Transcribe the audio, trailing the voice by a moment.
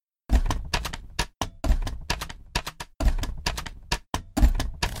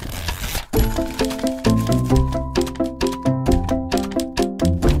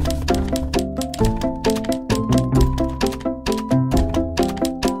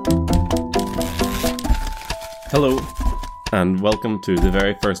Hello, and welcome to the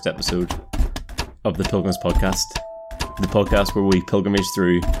very first episode of the Pilgrims podcast. The podcast where we pilgrimage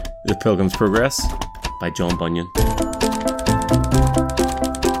through the Pilgrim's Progress by John Bunyan.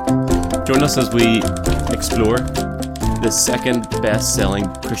 Join us as we explore the second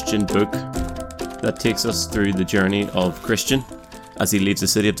best-selling Christian book that takes us through the journey of Christian as he leaves the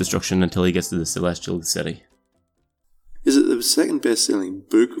city of destruction until he gets to the celestial city. Is it the second best-selling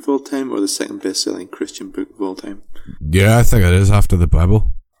book of all time, or the second best-selling Christian book of all time? Yeah, I think it is after the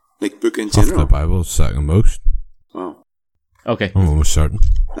Bible. Like book in After general? the Bible, second most. Wow. Okay. I'm almost certain.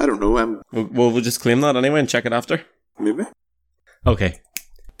 I don't know, We'll just claim that anyway and check it after. maybe? Okay.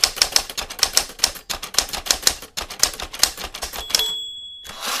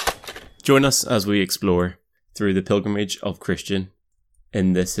 Join us as we explore through the pilgrimage of Christian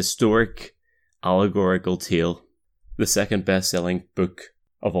in this historic, allegorical tale, the second best-selling book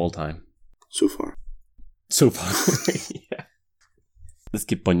of all time. So far. So far. Yeah. Let's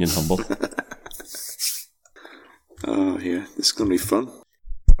keep Bunyan humble. Oh, yeah. This is going to be fun.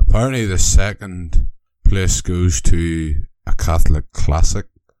 Apparently the second place goes to a Catholic classic,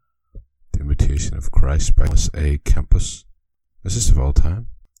 The Imitation of Christ by Thomas A. Kempis. Is this of all time?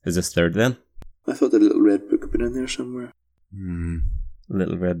 Is this third then? I thought the Little Red Book had been in there somewhere.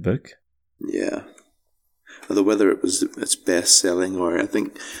 Little Red Book. Yeah. Although whether it's best-selling or I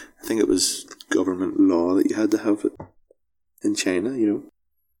think it was government law that you had to have it in China, you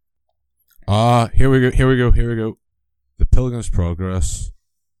know. Here we go. The Pilgrim's Progress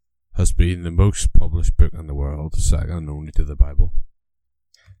has been the most published book in the world, second only to the Bible.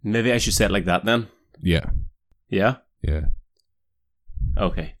 Maybe I should say it like that then. Yeah. Yeah? Yeah.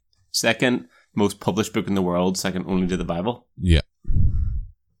 Okay. Second most published book in the world, second only to the Bible. Yeah.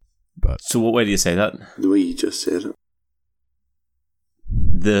 But So what way do you say that? The way you just said it.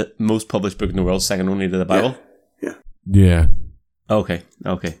 The most published book in the world, second only to the Bible? Yeah. yeah. Okay.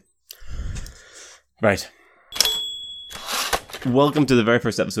 Right. Welcome to the very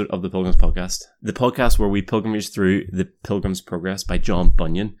first episode of the Pilgrims podcast. The podcast where we pilgrimage through the Pilgrim's Progress by John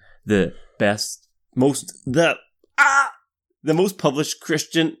Bunyan. The most published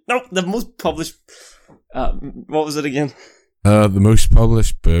Christian... No, the most published... what was it again? The most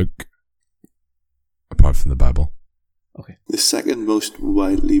published book apart from the Bible. Okay. The second most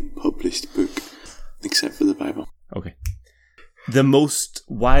widely published book, except for the Bible. Okay. The most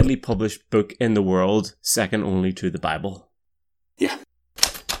widely published book in the world, second only to the Bible. Yeah.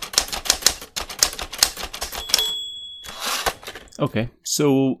 Okay,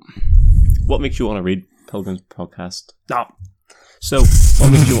 so what makes you want to read Pilgrim's podcast? No. So,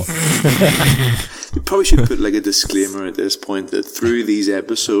 what makes you want... You probably should put like a disclaimer at this point that through these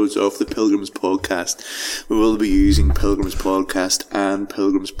episodes of the Pilgrims podcast, we will be using Pilgrims podcast and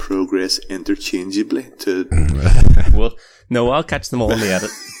Pilgrims Progress interchangeably to... Well, no, I'll catch them all in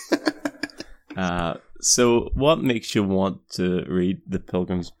the edit. So, what makes you want to read the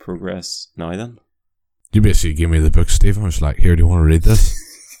Pilgrim's Progress now then? You basically gave me the book, Stephen. I was like, here, do you want to read this?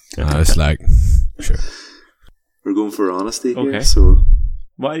 And I was like, sure. We're going for honesty here, Okay. so...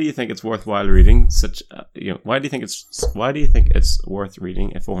 Why do you think it's worthwhile reading such? Why do you think it's worth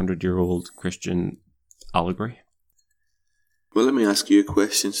reading a 400-year-old Christian allegory? Well, let me ask you a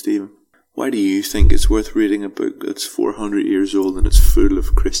question, Stephen. Why do you think it's worth reading a book that's 400 years old and it's full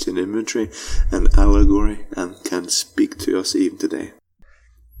of Christian imagery and allegory and can speak to us even today?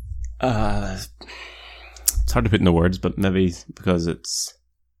 It's hard to put into words, but maybe because it's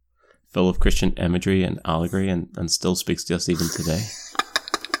full of Christian imagery and allegory and still speaks to us even today.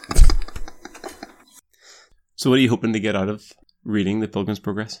 So what are you hoping to get out of reading the Pilgrim's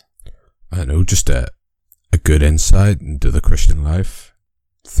Progress? I don't know, just a good insight into the Christian life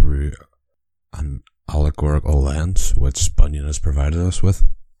through an allegorical lens, which Bunyan has provided us with.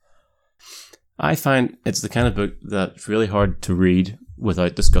 I find it's the kind of book that's really hard to read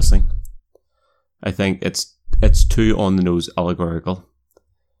without discussing. I think it's too on the nose allegorical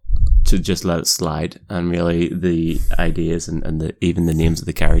to just let it slide, and really the ideas and even the names of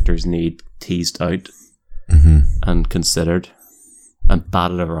the characters need teased out and considered and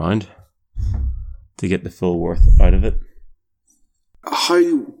batted around to get the full worth out of it.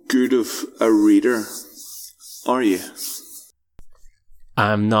 How good of a reader are you?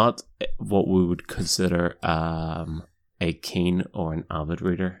 I'm not what we would consider a keen or an avid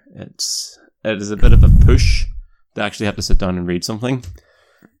reader. It is a bit of a push to actually have to sit down and read something.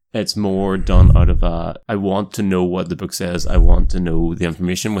 It's more done out of I want to know what the book says. I want to know the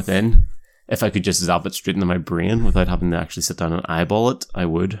information within. If I could just zap it straight into my brain without having to actually sit down and eyeball it, I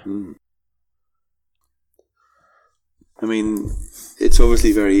would. I mean, it's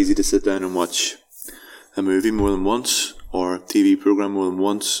obviously very easy to sit down and watch a movie more than once or a TV program more than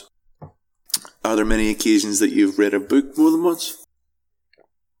once? Are there many occasions that you've read a book more than once?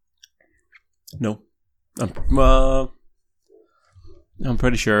 No. I'm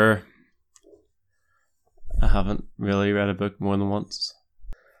pretty sure I haven't really read a book more than once.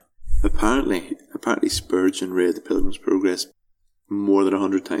 Apparently Spurgeon read The Pilgrim's Progress more than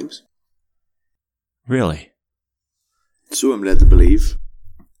 100 times. Really? So I'm led to believe.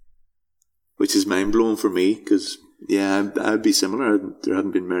 Which is mind-blowing for me, because, yeah, I'd be similar. There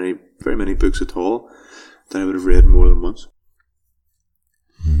hadn't been very many books at all that I would have read more than once.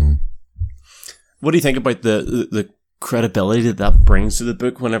 Mm-hmm. What do you think about the credibility that brings to the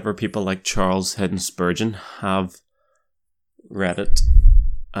book whenever people like Charles Haddon Spurgeon have read it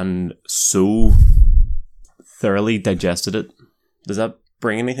and so thoroughly digested it? Does that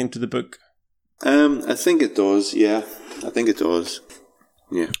bring anything to the book? I think it does, yeah. I think it does.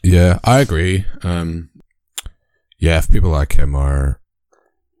 Yeah. Yeah, I agree. If people like him are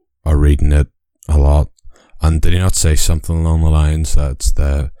reading it a lot, and did he not say something along the lines that's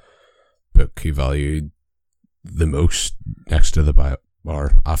the book he valued the most next to the Bible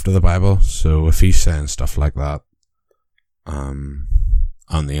or after the Bible? So if he's saying stuff like that, and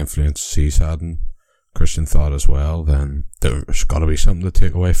the influence he's had in Christian thought as well, then there's got to be something to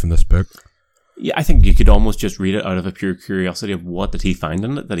take away from this book. Yeah, I think you could almost just read it out of a pure curiosity of what did he find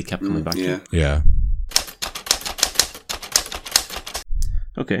in it that he kept coming back to. Yeah.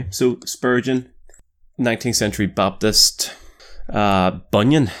 Okay, so Spurgeon, 19th century Baptist.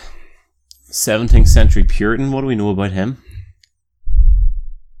 Bunyan, 17th century Puritan. What do we know about him?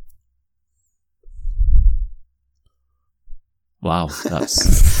 Wow,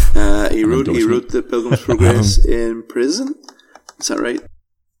 that's... he wrote The Pilgrim's Progress in prison. Is that right?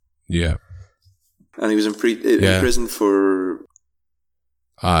 Yeah. And he was in prison for...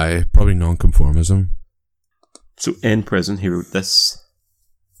 probably non-conformism. So in prison he wrote this.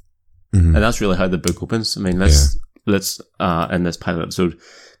 Mm-hmm. And that's really how the book opens. I mean, let's in this pilot episode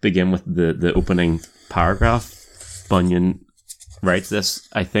begin with the opening paragraph. Bunyan writes this.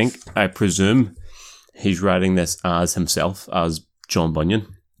 I presume he's writing this as himself, as John Bunyan.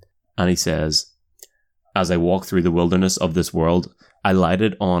 And he says, "As I walk through the wilderness of this world, I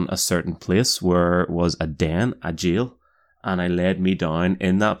lighted on a certain place where was a den, a jail, and I laid me down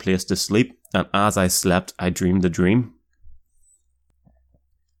in that place to sleep. And as I slept, I dreamed a dream."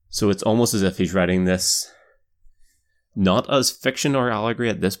 So it's almost as if he's writing this not as fiction or allegory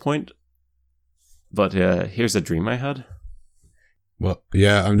at this point, but here's a dream I had. Well,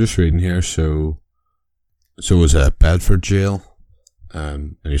 yeah, I'm just reading here. So it was a Bedford jail,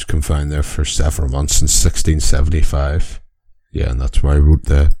 and he's confined there for several months in 1675. Yeah, and that's why I wrote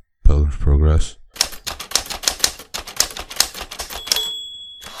The Pilgrim's Progress.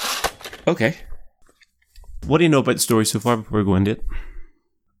 Okay. What do you know about the story so far before we go into it?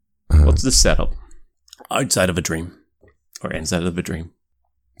 What's the setup? Outside of a dream. Or inside of a dream.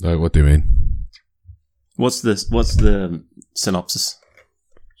 What do you mean? What's the synopsis?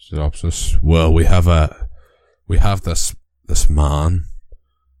 Synopsis? Well, we have this man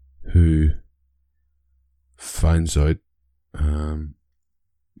who finds out,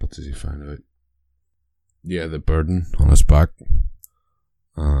 what does he find out? Yeah, the burden on his back.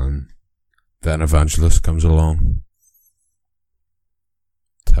 And then evangelist comes along,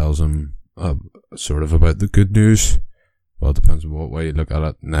 tells him sort of about the good news. Well, it depends on what way you look at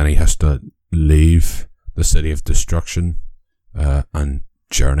it. And then he has to leave the city of destruction and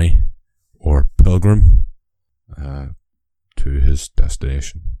journey, or pilgrim, to his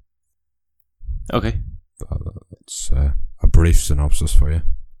destination. Okay. That's a brief synopsis for you.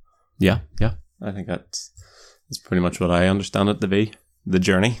 Yeah. I think that's pretty much what I understand it to be. The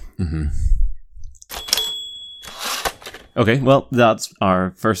journey. Mm-hmm. Okay, well, that's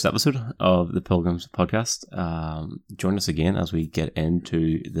our first episode of the Pilgrims podcast. Join us again as we get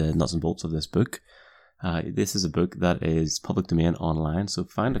into the nuts and bolts of this book. This is a book that is public domain online, so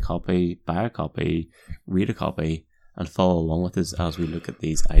find a copy, buy a copy, read a copy, and follow along with us as we look at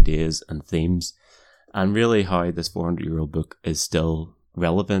these ideas and themes, and really how this 400-year-old book is still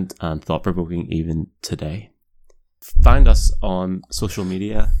relevant and thought-provoking even today. Find us on social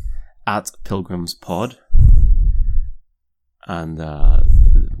media at Pilgrims Pod. And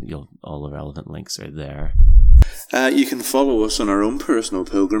all the relevant links are there. You can follow us on our own personal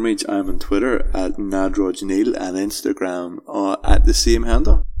pilgrimage. I'm on Twitter at NadrodgeNeil and Instagram at the same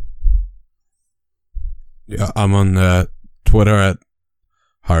handle. Yeah, I'm on Twitter at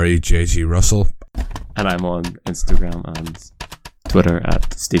HarryJG Russell. And I'm on Instagram and Twitter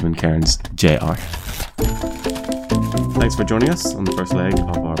at Stephen Cairns JR. Thanks for joining us on the first leg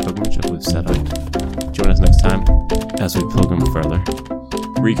of our pilgrimage that we've set out. Join us next time as we pilgrim further.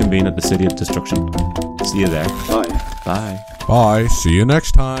 Reconvene at the City of Destruction. See you there. Bye. Bye. Bye. See you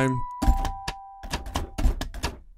next time.